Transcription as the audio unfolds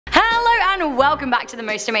and welcome back to the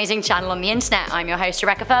most amazing channel on the internet. I'm your host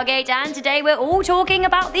Rebecca Felgate, and today we're all talking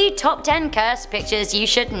about the top 10 cursed pictures you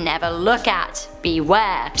should never look at.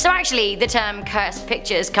 Beware. So actually, the term cursed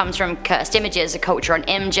pictures comes from cursed images, a culture on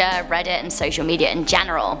Imgur, Reddit, and social media in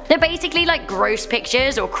general. They're basically like gross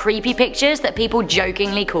pictures or creepy pictures that people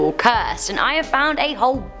jokingly call cursed, and I have found a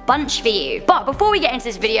whole bunch for you. But before we get into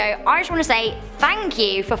this video, I just want to say thank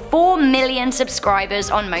you for 4 million subscribers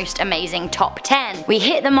on Most Amazing Top 10. We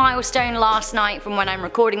hit the milestone last night from when I'm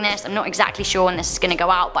recording this. I'm not exactly sure when this is going to go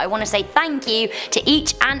out, but I want to say thank you to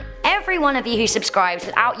each and every one of you who subscribes.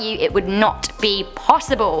 Without you, it would not be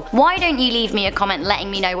possible. Why don't you leave me a comment letting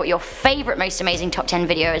me know what your favorite Most Amazing Top 10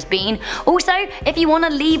 video has been? Also, if you want to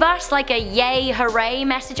leave us like a yay hooray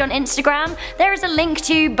message on Instagram, there is a link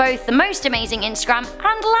to both the Most Amazing Instagram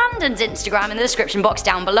and Landon's Instagram in the description box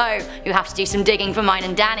down below. You have to do some digging for mine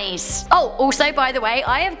and Danny's. Oh, also by the way,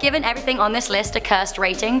 I have given everything on this list a cursed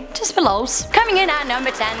rating, just for lols. Coming in at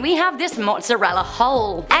number 10, we have this mozzarella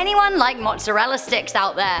hole. Anyone like mozzarella sticks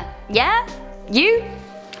out there? Yeah? You?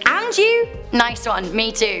 And you? Nice one,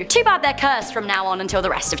 me too. Too bad they're cursed from now on until the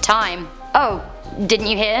rest of time. Oh, didn't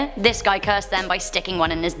you hear? This guy cursed them by sticking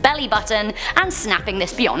one in his belly button and snapping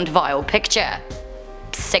this beyond vile picture.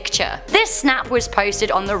 Sicture. This snap was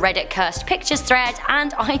posted on the Reddit Cursed Pictures thread,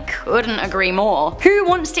 and I couldn't agree more. Who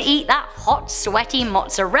wants to eat that hot, sweaty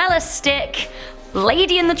mozzarella stick,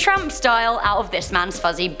 Lady and the Tramp style, out of this man's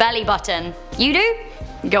fuzzy belly button? You do?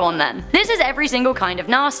 Go on then. This is every single kind of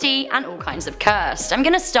nasty and all kinds of cursed. I'm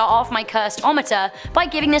gonna start off my cursed-ometer by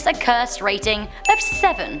giving this a cursed rating of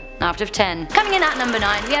 7 out of 10. Coming in at number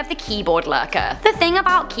 9, we have the keyboard lurker. The thing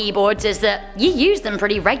about keyboards is that you use them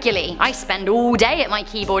pretty regularly. I spend all day at my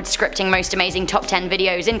keyboard scripting Most Amazing Top 10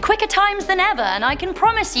 videos in quicker times than ever, and I can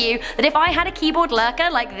promise you that if I had a keyboard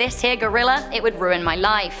lurker like this here gorilla, it would ruin my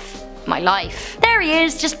life. There he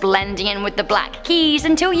is, just blending in with the black keys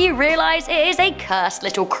until you realise it is a cursed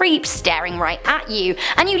little creep staring right at you,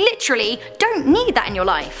 and you literally don't need that in your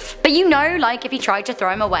life. But you know, like if you tried to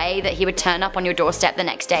throw him away, that he would turn up on your doorstep the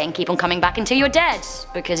next day and keep on coming back until you're dead,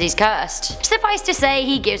 because he's cursed. Suffice to say,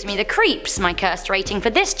 he gives me the creeps. My cursed rating for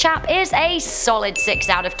this chap is a solid 6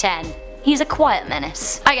 out of 10. He's a quiet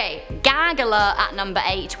menace. Okay, gag alert at number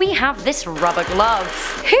 8, we have this rubber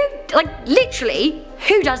glove. Literally,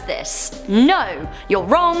 who does this? No, you're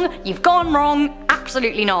wrong, you've gone wrong,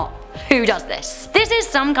 absolutely not. Who does this? This is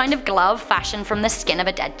some kind of glove fashioned from the skin of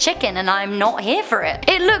a dead chicken, and I'm not here for it.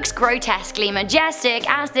 It looks grotesquely majestic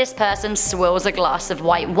as this person swills a glass of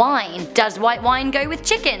white wine. Does white wine go with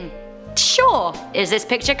chicken? Sure. Is this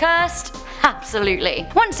picture cursed? Absolutely.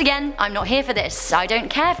 Once again, I'm not here for this. I don't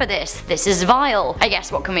care for this. This is vile. I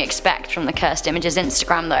guess what can we expect from the Cursed Images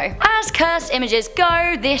Instagram though? As cursed images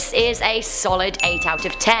go, this is a solid 8 out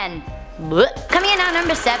of 10. Blech. Coming in at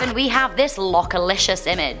number 7, we have this lockerlicious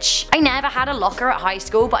image. I never had a locker at high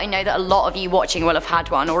school, but I know that a lot of you watching will have had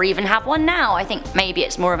one, or even have one now. I think maybe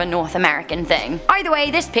it's more of a North American thing. Either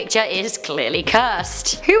way, this picture is clearly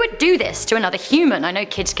cursed. Who would do this to another human? I know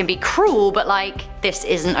kids can be cruel, but like, this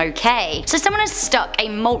isn't okay. So someone has stuck a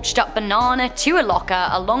mulched up banana to a locker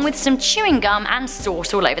along with some chewing gum and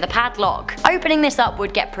sauce all over the padlock. Opening this up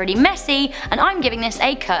would get pretty messy, and I'm giving this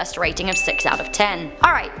a cursed rating of 6 out of 10.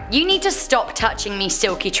 Alright, you need to stop touching me,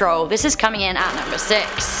 silky troll. This is coming in at number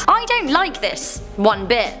 6. I don't like this one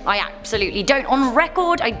bit. I absolutely don't. On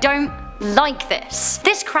record, I don't like this.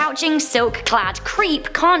 This crouching silk-clad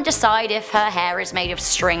creep can't decide if her hair is made of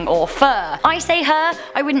string or fur. I say her,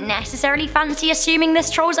 I wouldn't necessarily fancy assuming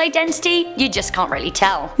this troll's identity, you just can't really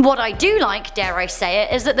tell. What I do like, dare I say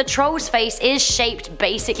it, is that the troll's face is shaped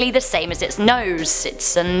basically the same as its nose.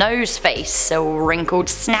 It's a nose face, a wrinkled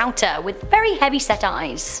snouter with very heavy set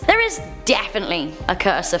eyes. There is definitely a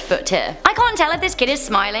curse afoot here. I can't tell if this kid is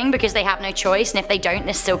smiling because they have no choice, and if they don't,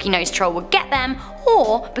 this silky-nosed troll will get them,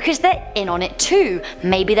 or because they're in on it too.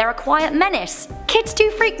 Maybe they're a quiet menace. Kids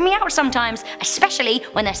do freak me out sometimes, especially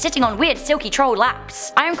when they're sitting on weird silky troll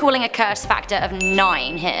laps. I am calling a curse factor of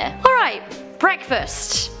 9 here. Alright,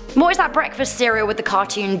 breakfast. What is that breakfast cereal with the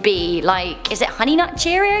cartoon bee? Like, is it Honey Nut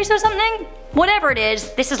Cheerios or something? Whatever it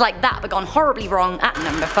is, this is like that but gone horribly wrong at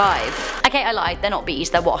number 5. Okay, I lied, they're not bees,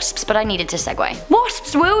 they're wasps, but I needed to segue.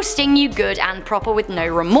 Wasps will sting you good and proper with no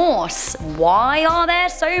remorse. Why are there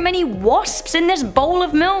so many wasps in this bowl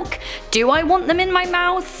of milk? Do I want them in my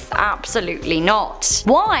mouth? Absolutely not.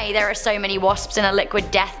 Why there are so many wasps in a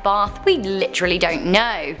liquid death bath? We literally don't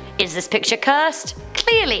know. Is this picture cursed?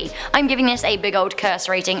 clearly, I'm giving this a big old curse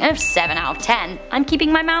rating of 7 out of 10. I'm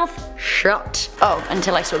keeping my mouth shut. Oh,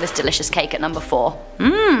 until I saw this delicious cake at number 4.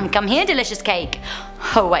 Come here, delicious cake.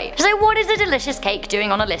 Oh wait, so what is a delicious cake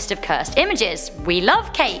doing on a list of cursed images? We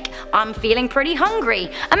love cake. I'm feeling pretty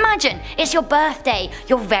hungry. Imagine, it's your birthday,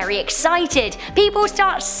 you're very excited, people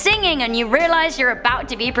start singing and you realize you're about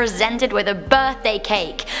to be presented with a birthday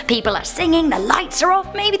cake. People are singing, the lights are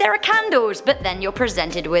off, maybe there are candles, but then you're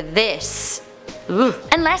presented with this. Ugh.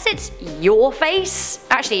 Unless it's your face.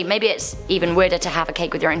 Actually, maybe it's even weirder to have a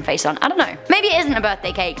cake with your own face on. I don't know. Maybe it isn't a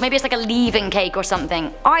birthday cake. Maybe it's like a leaving cake or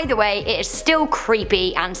something. Either way, it is still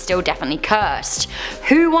creepy and still definitely cursed.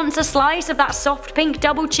 Who wants a slice of that soft pink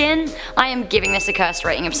double chin? I am giving this a cursed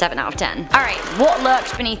rating of 7 out of 10. Alright, what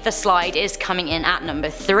lurks beneath the slide is coming in at number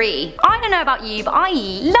 3. I don't know about you, but I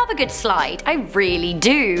love a good slide. I really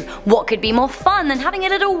do. What could be more fun than having a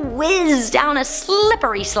little whiz down a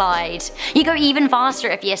slippery slide? You go even faster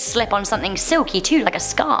if you slip on something silky too, like a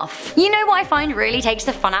scarf. You know what I find really takes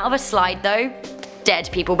the fun out of a slide though? Dead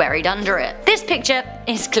people buried under it. This picture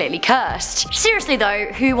is clearly cursed. Seriously though,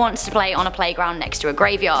 who wants to play on a playground next to a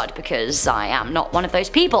graveyard? Because I am not one of those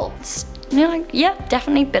people. Yeah,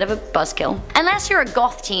 definitely a bit of a buzzkill. Unless you're a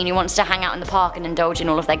goth teen who wants to hang out in the park and indulge in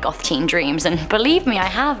all of their goth teen dreams, and believe me, I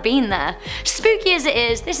have been there. Spooky as it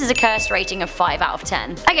is, this is a cursed rating of 5 out of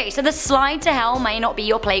 10. Okay, so the slide to hell may not be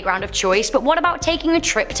your playground of choice, but what about taking a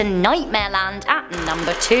trip to Nightmare Land at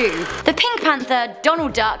number 2? The Pink Panther,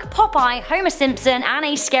 Donald Duck, Popeye, Homer Simpson, and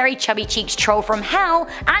a scary chubby cheeked troll from hell,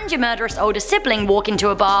 and your murderous older sibling walk into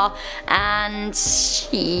a bar, and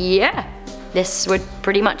yeah. This would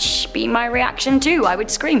pretty much be my reaction too. I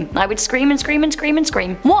would scream. I would scream and scream and scream and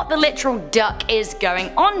scream. What the literal duck is going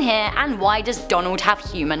on here, and why does Donald have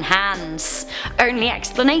human hands? Only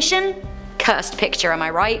explanation? Cursed picture, am I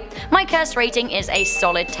right? My cursed rating is a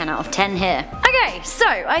solid 10 out of 10 here. Okay, so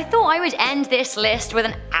I thought I would end this list with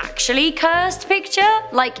an actually cursed picture.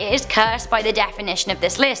 Like, it is cursed by the definition of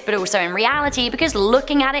this list, but also in reality because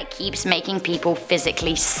looking at it keeps making people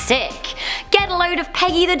physically sick. Get a load of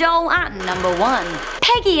Peggy the doll at number 1.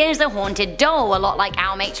 Peggy is a haunted doll, a lot like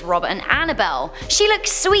our mates Robert and Annabelle. She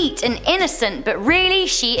looks sweet and innocent, but really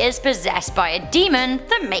she is possessed by a demon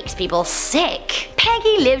that makes people sick.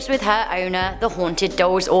 Peggy lives with her owner, the haunted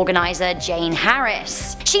dolls organizer Jane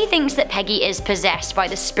Harris. She thinks that Peggy is possessed by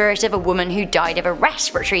the spirit of a woman who died of a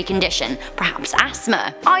respiratory condition, perhaps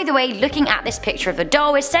asthma. Either way, looking at this picture of the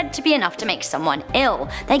doll is said to be enough to make someone ill.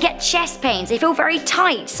 They get chest pains, they feel very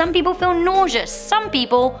tight, some people feel nauseous, some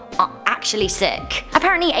people are actually sick.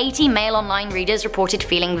 Apparently 80 male online readers reported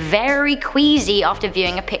feeling very queasy after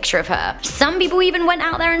viewing a picture of her. Some people even went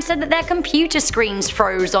out there and said that their computer screens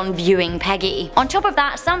froze on viewing Peggy. On top of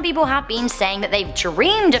that, some people have been saying that they've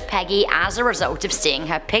dreamed of Peggy as a result of seeing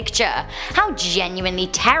her picture. How genuinely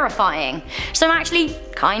terrifying. So I'm actually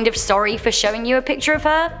kind of sorry for showing you a picture of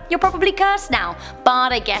her. You're probably cursed now,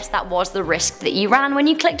 but I guess that was the risk that you ran when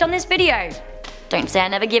you clicked on this video. Don't say I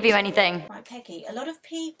never give you anything. Right, Peggy, a lot of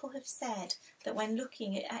people have said that when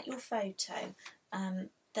looking at your photo,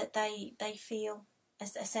 that they feel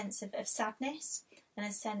a sense of sadness and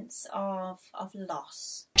a sense of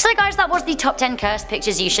loss. So guys, that was the top 10 cursed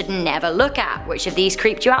pictures you should never look at. Which of these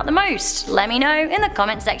creeped you out the most? Let me know in the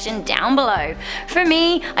comment section down below. For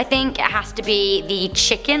me, I think it has to be the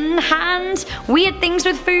chicken hand. Weird things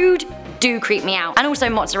with food do creep me out. And also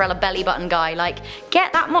mozzarella belly button guy, like,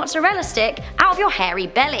 get that mozzarella stick out of your hairy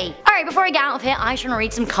belly. Alright, before I get out of here, I just want to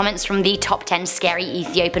read some comments from the top 10 scary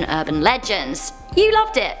Ethiopian urban legends. You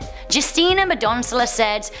loved it. Justina Madonsela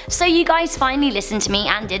said, so you guys finally listened to me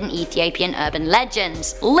and did an Ethiopian urban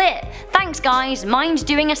legends. Lit. Thanks guys, mind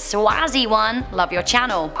doing a Swazi one. Love your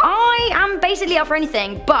channel. I am basically up for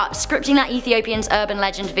anything, but scripting that Ethiopian's urban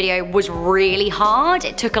legend video was really hard.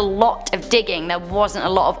 It took a lot of digging. There wasn't a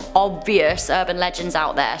lot of obvious urban legends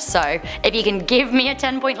out there, so if you can give me a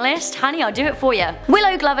 10-point list, honey, I'll do it for you.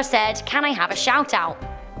 Willow Glover said, can I have a shout out?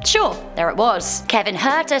 Sure, there it was. Kevin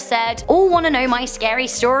Herter said, all wanna know my scary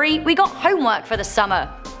story? We got homework for the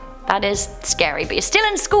summer. That is scary, but you're still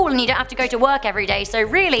in school and you don't have to go to work every day, so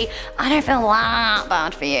really, I don't feel that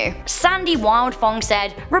bad for you. Sandy Wildfong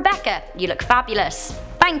said, Rebecca, you look fabulous.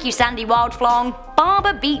 Thank you, Sandy Wildflong.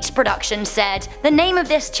 Barber Beats Production said, the name of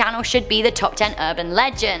this channel should be the top 10 urban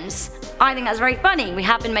legends. I think that's very funny. We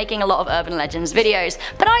have been making a lot of urban legends videos,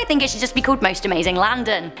 but I think it should just be called Most Amazing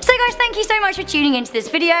Landon. So guys, thank you so much for tuning into this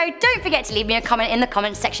video. Don't forget to leave me a comment in the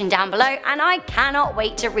comments section down below, and I cannot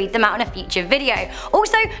wait to read them out in a future video.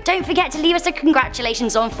 Also, don't forget to leave us a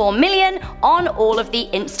congratulations on 4 million on all of the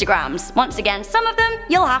Instagrams. Once again, some of them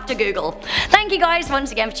you'll have to Google. Thank you guys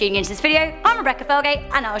once again for tuning into this video. I'm Rebecca Felgate,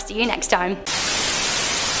 and I'll see you next time.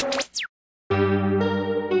 bye.